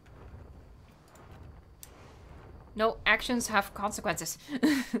 No actions have consequences.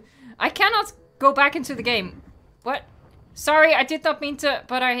 I cannot go back into the game. What? Sorry, I did not mean to,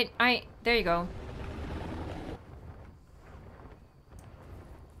 but there you go.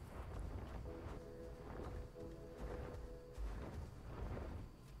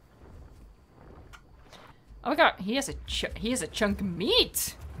 Oh my god, he has a chunk of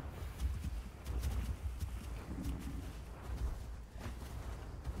meat.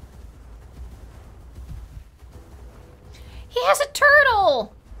 He has a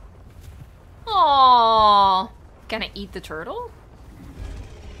turtle! Aww. Can I eat the turtle?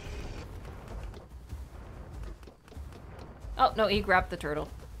 Oh, no, he grabbed the turtle.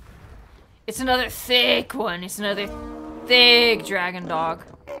 It's another thick one. It's another thick DragonDog.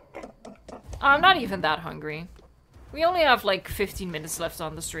 I'm not even that hungry. We only have like 15 minutes left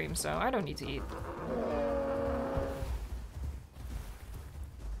on the stream, so I don't need to eat.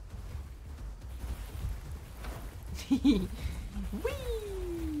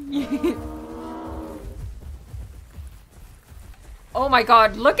 Whee! Oh my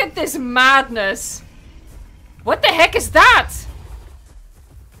god, look at this madness! What the heck is that?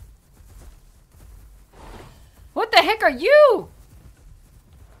 What the heck are you?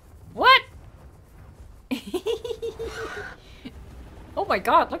 What? Oh my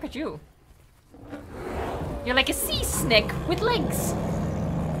god, look at you. You're like a sea snake with legs.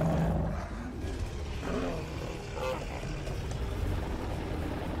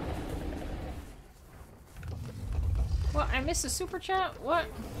 What? I missed a super chat? What?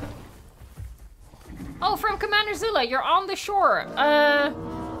 Oh, from Commander Zilla, you're on the shore.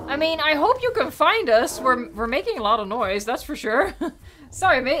 I mean, I hope you can find us. We're making a lot of noise, that's for sure.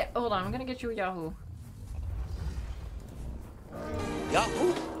 Sorry, mate. Hold on, I'm gonna get you a Yahoo.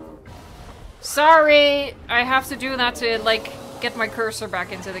 Yahoo! Sorry, I have to do that to, like, get my cursor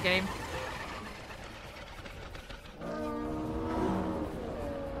back into the game.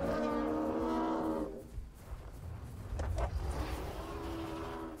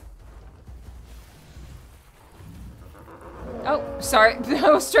 Oh, sorry.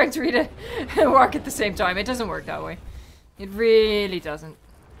 I was trying to read it and walk at the same time. It doesn't work that way. It really doesn't.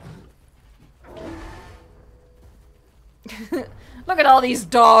 Look at all these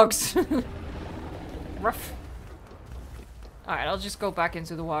dogs. Rough. Alright, I'll just go back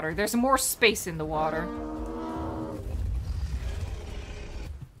into the water. There's more space in the water.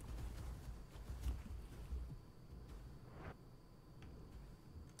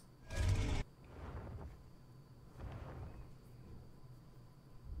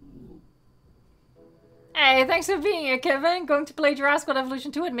 Hey, thanks for being here, Kevin. Going to play Jurassic World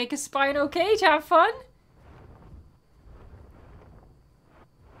Evolution 2 and make his spine okay to have fun?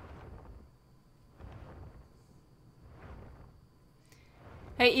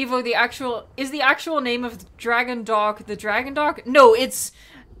 Hey, Evo, is the actual name of the DragonDog the DragonDog? No, it's...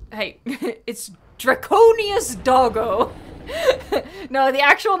 Hey, it's Draconius Doggo. No, the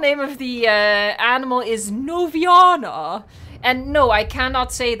actual name of the animal is Noviana. And no, I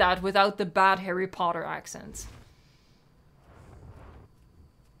cannot say that without the bad Harry Potter accent.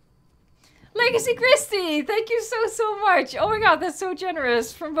 Legacy Christie, thank you so much. Oh my god, that's so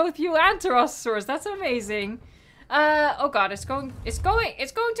generous from both you and Tyrannosaurus. That's amazing. Oh god, it's going too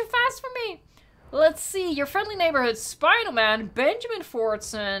fast for me. Let's see, your friendly neighborhood, Spinal Man, Benjamin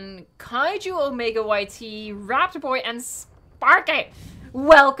Fortson, Kaiju Omega YT, Raptor Boy, and Sparky.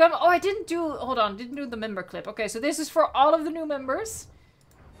 Welcome. Oh, I didn't do... Hold on, didn't do the member clip. Okay, so this is for all of the new members.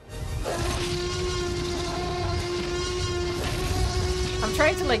 I'm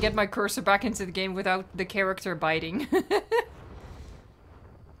trying to, like, get my cursor back into the game without the character biting.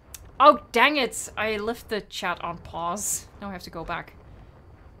 Oh, dang it! I left the chat on pause. Now I have to go back.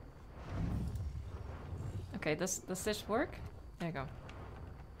 Okay, does this work? There you go.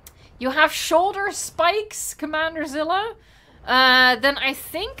 You have shoulder spikes, Commander Zilla. Then I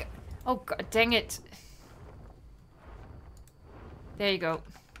think... Oh, god dang it. There you go.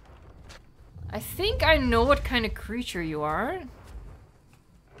 I think I know what kind of creature you are.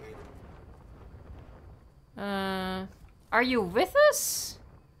 Are you with us?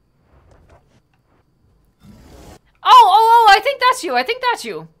 Oh, I think that's you. I think that's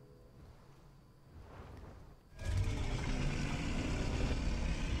you.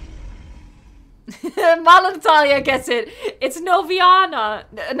 Malantalia gets it. It's Noviana.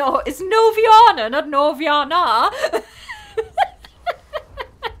 No, it's Noviana, not Noviana.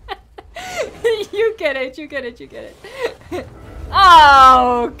 You get it, you get it, you get it.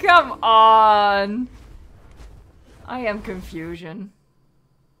 Oh, come on. I am confusion.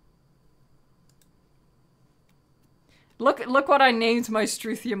 Look what I named my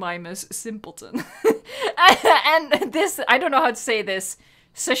Struthiomimus, Simpleton. And this, I don't know how to say this.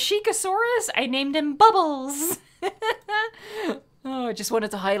 Sashikasaurus, I named him Bubbles. Oh, I just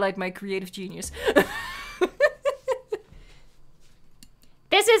wanted to highlight my creative genius.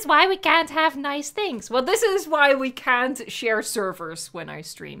 This is why we can't have nice things. Well, this is why we can't share servers when I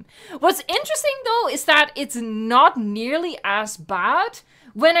stream. What's interesting, though, is that it's not nearly as bad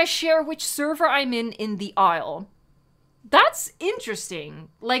when I share which server I'm in the aisle. That's interesting.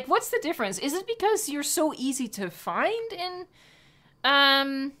 Like, what's the difference? Is it because you're so easy to find in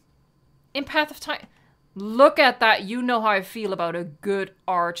Path of Time? Look at that. You know how I feel about a good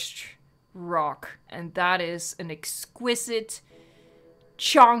arched rock. And that is an exquisite,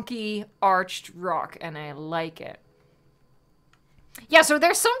 chonky, arched rock. And I like it. Yeah, so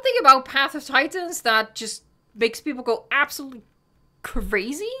there's something about Path of Titans that just makes people go absolutely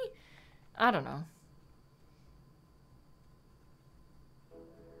crazy? I don't know.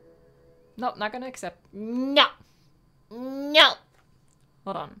 Nope, not gonna accept. No. No.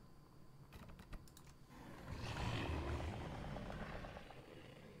 Hold on.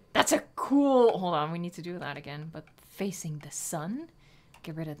 That's a cool... Hold on, we need to do that again. But facing the sun?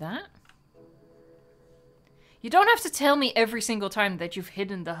 Get rid of that. You don't have to tell me every single time that you've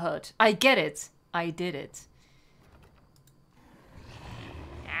hidden the HUD. I get it. I did it.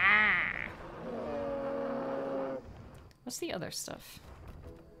 Ah. What's the other stuff?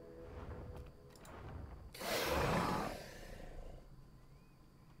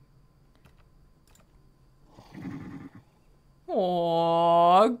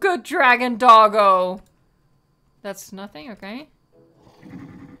 Oh, good dragon doggo. That's nothing, okay.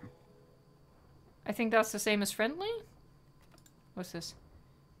 I think that's the same as friendly. What's this?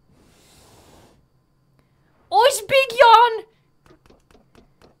 Oh, it's big yawn.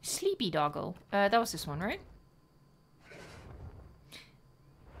 Sleepy doggo. That was this one, right?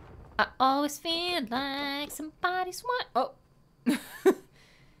 I always feel like somebody's what? Oh.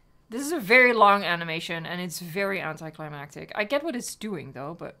 This is a very long animation, and it's very anticlimactic. I get what it's doing,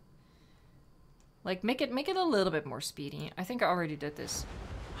 though, but... Like, make it a little bit more speedy. I think I already did this.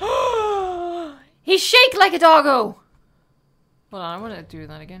 He shake like a doggo! Hold on, I want to do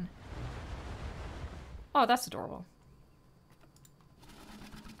that again. Oh, that's adorable.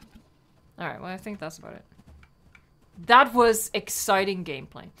 Alright, well, I think that's about it. That was exciting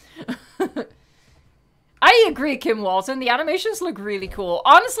gameplay. I agree, Kim Walton. The animations look really cool.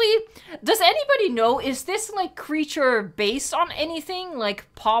 Honestly, does anybody know, is this, like, creature based on anything? Like,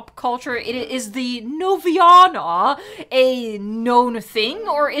 pop culture? Is the Noviana a known thing?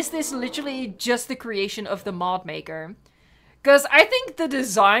 Or is this literally just the creation of the mod maker? Because I think the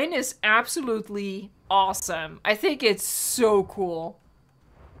design is absolutely awesome. I think it's so cool.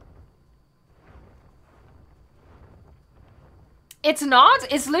 It's not.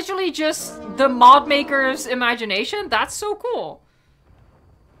 It's literally just the mod maker's imagination. That's so cool.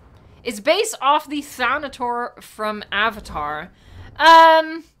 It's based off the Thanator from Avatar.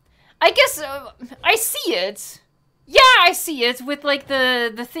 I guess I see it. Yeah, I see it with like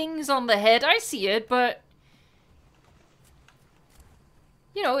the things on the head. I see it, but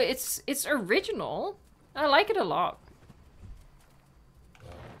you know, it's original. I like it a lot.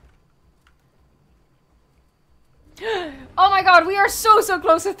 Oh my god, we are so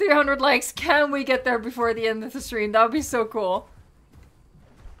close to 300 likes. Can we get there before the end of the stream? That would be so cool.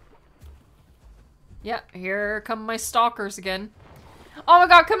 Yeah, here come my stalkers again. Oh my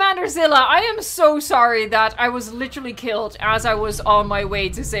god, Commander Zilla, I am so sorry that I was literally killed as I was on my way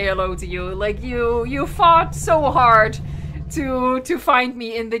to say hello to you. Like, you fought so hard to find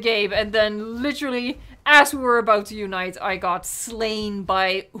me in the game, and then literally, as we were about to unite, I got slain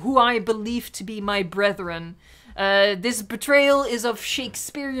by who I believe to be my brethren. This betrayal is of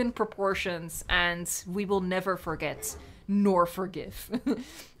Shakespearean proportions, and we will never forget, nor forgive.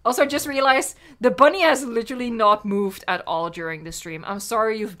 Also, I just realized the bunny has literally not moved at all during the stream. I'm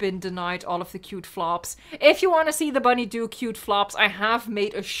sorry you've been denied all of the cute flops. If you want to see the bunny do cute flops, I have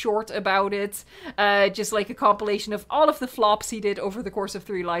made a short about it. Just like a compilation of all of the flops he did over the course of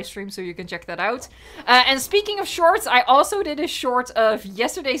 3 live streams, so you can check that out. And speaking of shorts, I also did a short of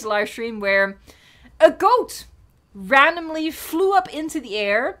yesterday's live stream where a goat randomly flew up into the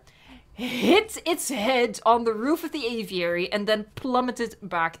air, hit its head on the roof of the aviary, and then plummeted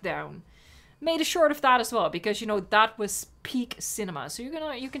back down. Made a short of that as well, because, you know, that was peak cinema. So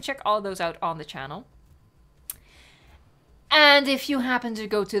you can check all those out on the channel. And if you happen to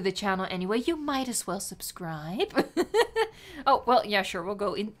go to the channel anyway, you might as well subscribe. Oh, well, yeah, sure. We'll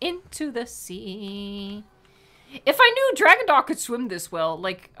go into the sea. If I knew DragonDog could swim this well,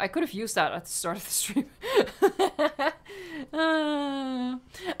 like, I could have used that at the start of the stream.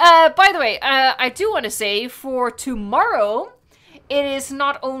 By the way, I do want to say, for tomorrow, it is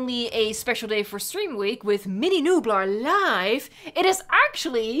not only a special day for Stream Week with Mini Nooblar live, it is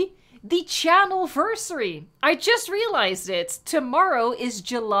actually the channelversary. I just realized it. Tomorrow is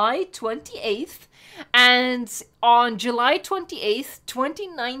July 28th, and on July 28th,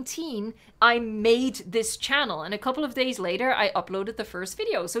 2019, I made this channel, and a couple of days later, I uploaded the first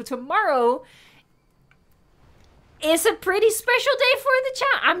video. So tomorrow is a pretty special day for the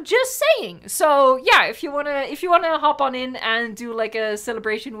channel. I'm just saying. So yeah, if you wanna hop on in and do like a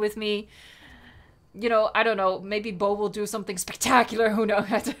celebration with me, you know, I don't know, maybe Bo will do something spectacular. Who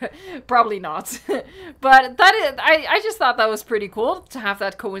knows? Probably not. But that is, I just thought that was pretty cool to have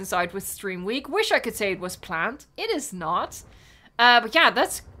that coincide with Stream Week. Wish I could say it was planned. It is not. But yeah,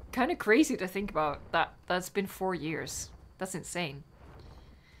 that's kind of crazy to think about. That's been 4 years. That's insane.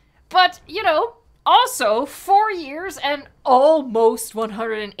 But, you know, also 4 years and almost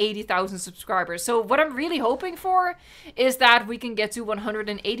 180,000 subscribers. So what I'm really hoping for is that we can get to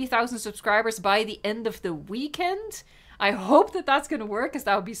 180,000 subscribers by the end of the weekend. I hope that that's gonna work, because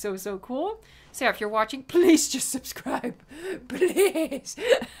that would be so, so cool. So yeah, if you're watching, please just subscribe. Please.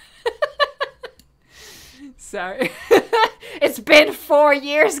 Sorry. It's been 4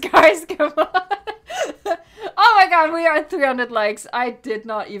 years, guys. Come on. Oh my god, we are at 300 likes. I did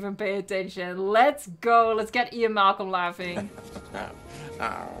not even pay attention. Let's go. Let's get Ian Malcolm laughing.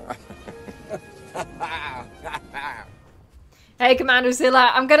 Hey, Commander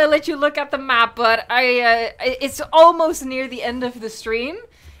Zilla, I'm gonna let you look at the map, but it's almost near the end of the stream.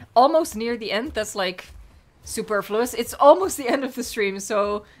 Almost near the end. That's like superfluous. It's almost the end of the stream,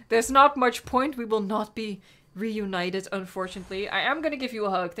 so there's not much point. We will not be reunited, unfortunately. I am gonna give you a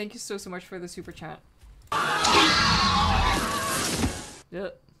hug. Thank you so, so much for the super chat.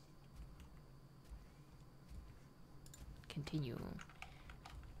 Yep. Continue.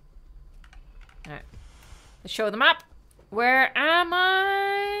 Alright. Let's show the map. Where am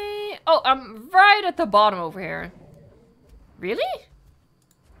I? Oh, I'm right at the bottom over here. Really?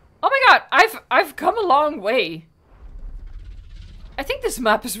 Oh my god, I've come a long way. I think this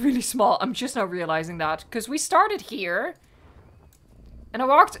map is really small. I'm just now realizing that. Because we started here. And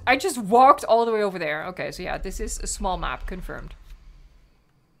I just walked all the way over there. Okay, so yeah, this is a small map, confirmed.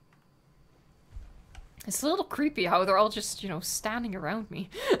 It's a little creepy how they're all just, you know, standing around me.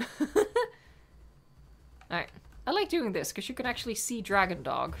 Alright. I like doing this, because you can actually see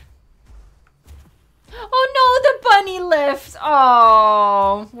DragonDog. Oh no, the bunny left!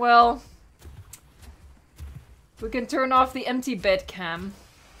 Oh, well. We can turn off the empty bed cam.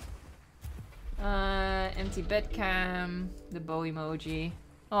 Empty bed cam. The bow emoji.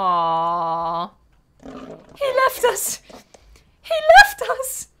 Aww. He left us! He left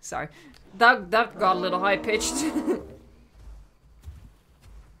us! Sorry. That got a little high pitched.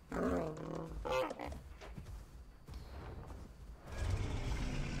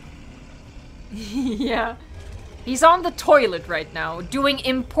 Yeah. He's on the toilet right now, doing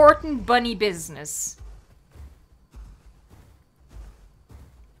important bunny business.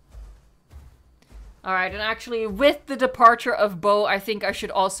 Alright, and actually, with the departure of Bo, I think I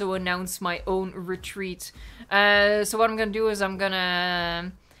should also announce my own retreat. So what I'm gonna do is I'm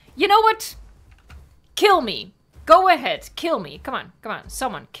gonna... You know what? Kill me. Go ahead, kill me. Come on, come on.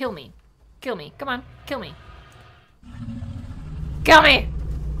 Someone, kill me. Kill me. Come on, kill me. Kill me!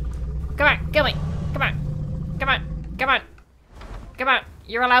 Come on, kill me. Come on. Come on. Come on. Come on.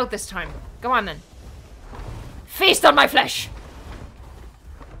 You're allowed this time. Go on then. Feast on my flesh!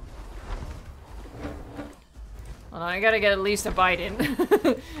 Well, I gotta get at least a bite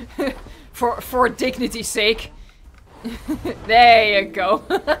in. for dignity's sake. There you go.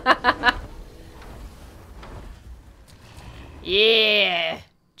 Yeah.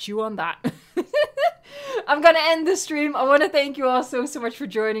 Chew on that. I'm gonna end the stream. I want to thank you all so much for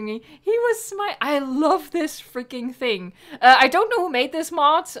joining me. He was I love this freaking thing. I don't know who made this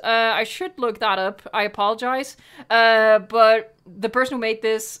mod. I should look that up. I apologize. But the person who made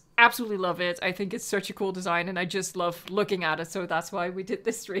this, absolutely love it. I think it's such a cool design and I just love looking at it. So that's why we did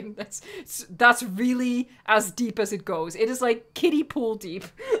this stream. That's really as deep as it goes. It is like kiddie pool deep.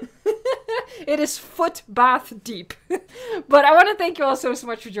 It is foot bath deep. But I want to thank you all so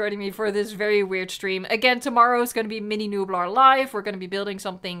much for joining me for this very weird stream. Again, tomorrow is going to be Mini Nublar live. We're going to be building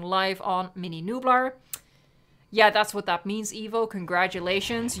something live on Mini Nublar. Yeah, that's what that means, Evo.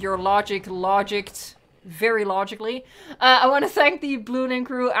 Congratulations. Your logicked very logically. I want to thank the Blue Name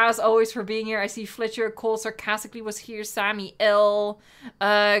crew, as always, for being here. I see Fletcher, Cole sarcastically was here, Sammy L.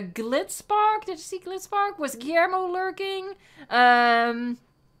 Glitzspark, did you see Glitzspark? Was Guillermo lurking?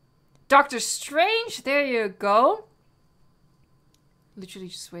 Doctor Strange, there you go. Literally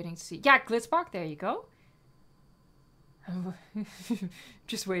just waiting to see. Yeah, Glitzspark, there you go.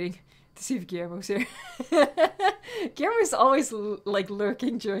 Just waiting to see if Guillermo's here. Guillermo's always like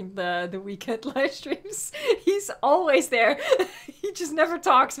lurking during the weekend live streams. He's always there. He just never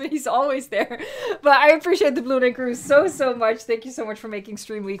talks, but he's always there. But I appreciate the Blue Name crew so much. Thank you so much for making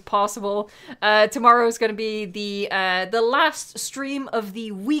Stream Week possible. Tomorrow is going to be the last stream of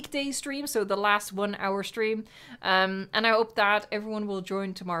the weekday stream, so the last 1 hour stream. And I hope that everyone will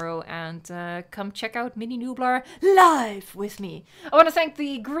join tomorrow and come check out Mini Nublar live with me. I want to thank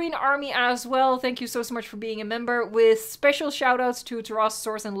the Green Army as well. Thank you so much for being a member, with special shoutouts to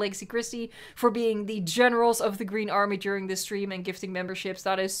Tyrannosaurus and Legacy Christie for being the generals of the Green Army during this stream and gifting memberships.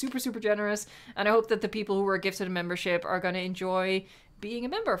 That is super generous, and I hope that the people who were gifted a membership are going to enjoy being a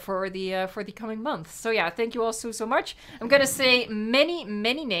member for the coming month. So yeah, thank you all so much. I'm going to say many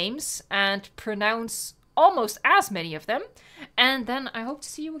names and pronounce almost as many of them, and then I hope to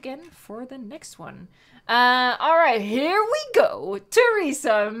see you again for the next one. Alright, here we go.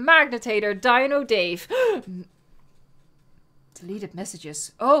 Teresa, Magnetator, Dino Dave. Deleted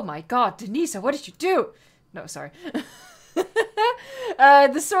messages. Oh my god, Denisa, what did you do? No, sorry.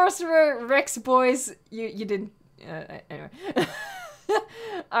 The Sorcerer, Rex Boys, you didn't... anyway.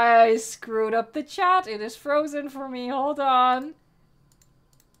 I screwed up the chat. It is frozen for me. Hold on.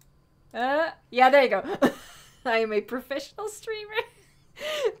 Yeah, there you go. I am a professional streamer.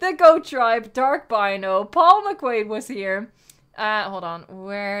 The Goat Tribe, Dark Bino, Paul McQuaid was here. Hold on,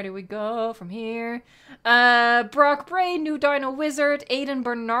 where do we go from here? Brock Bray, New Dino Wizard, Aiden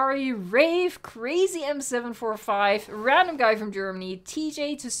Bernari, Rave, Crazy M745, Random Guy from Germany,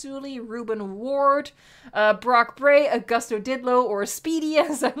 TJ Tasuli, Ruben Ward, Brock Bray, Augusto Didlow, or Speedy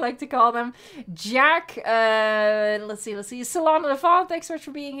as I like to call them, Jack, let's see, Solana Levant, thanks so much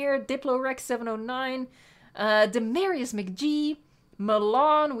for being here, Diplo Rex 709, Demarius McGee,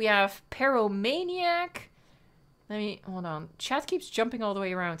 Milan, we have Peromaniac. Let me, hold on. Chat keeps jumping all the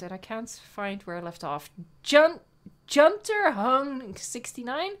way around and I can't find where I left off. Junter Hung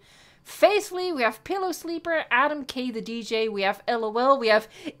 69. Faithfully, we have Pillow Sleeper, Adam K the DJ, we have LOL, we have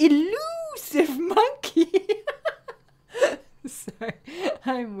Elusive Monkey. Sorry,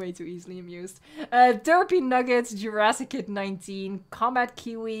 I'm way too easily amused. Derpy Nuggets, Jurassic Kid 19, Combat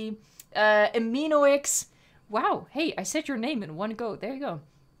Kiwi, Aminoix. Wow, hey, I said your name in one go. There you go.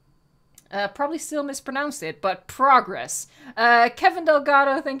 Probably still mispronounced it, but progress. Kevin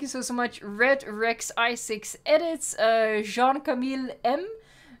Delgado, thank you so much. Red Rex I6 Edits. Jean-Camille M.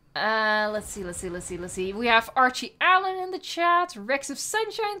 Let's see. We have Archie Allen in the chat. Rex of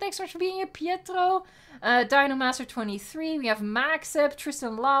Sunshine, thanks so much for being here. Pietro. Dinomaster 23. We have Maxep,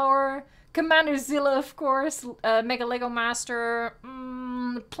 Tristan Lauer. Commander Zilla, of course. Mega Lego Master.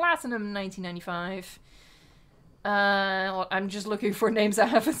 Platinum 1995. Well, I'm just looking for names I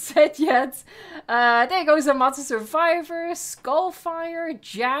haven't said yet. There goes Amatsu Survivor, Skullfire,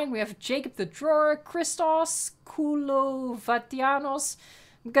 Jang, we have Jacob the Drawer, Christos, Kulovatianos.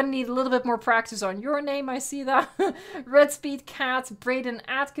 I'm gonna need a little bit more practice on your name, I see that. Red Speed Cat, Braden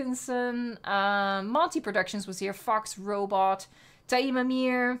Atkinson, Monty Productions was here, Fox Robot, Taima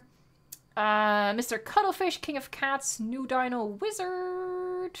Mir, Mr. Cuttlefish, King of Cats, New Dino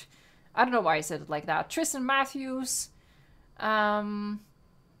Wizard. I don't know why I said it like that. Tristan Matthews.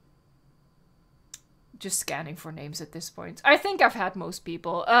 Just scanning for names at this point. I think I've had most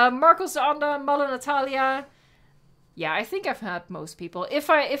people. Marcos Anda, Mala Natalia. Yeah, I think I've had most people. If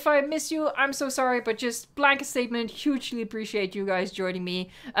I miss you, I'm so sorry, but just blanket statement, hugely appreciate you guys joining me.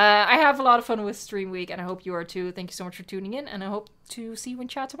 I have a lot of fun with Stream Week, and I hope you are too. Thank you so much for tuning in, and I hope to see you in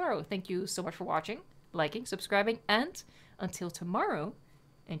chat tomorrow. Thank you so much for watching, liking, subscribing, and until tomorrow,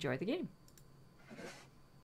 enjoy the game.